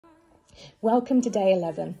Welcome to day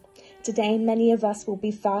 11. Today, many of us will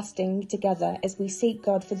be fasting together as we seek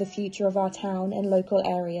God for the future of our town and local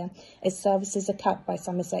area as services are cut by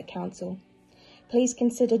Somerset Council. Please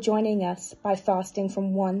consider joining us by fasting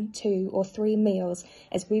from 1, 2 or 3 meals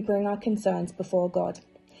as we bring our concerns before God.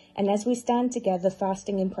 And as we stand together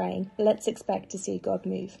fasting and praying, let's expect to see God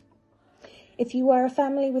move. If you are a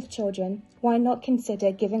family with children, why not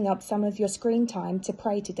consider giving up some of your screen time to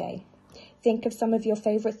pray today? Think of some of your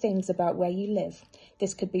favourite things about where you live.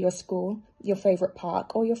 This could be your school, your favourite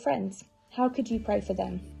park, or your friends. How could you pray for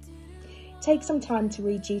them? Take some time to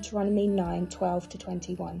read Deuteronomy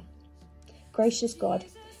 9:12-21. Gracious God,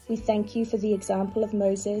 we thank you for the example of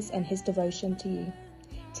Moses and his devotion to you.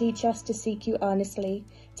 Teach us to seek you earnestly,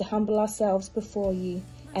 to humble ourselves before you,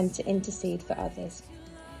 and to intercede for others.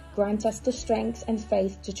 Grant us the strength and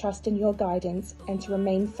faith to trust in your guidance and to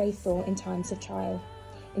remain faithful in times of trial.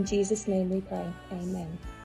 In Jesus' name we pray. Amen.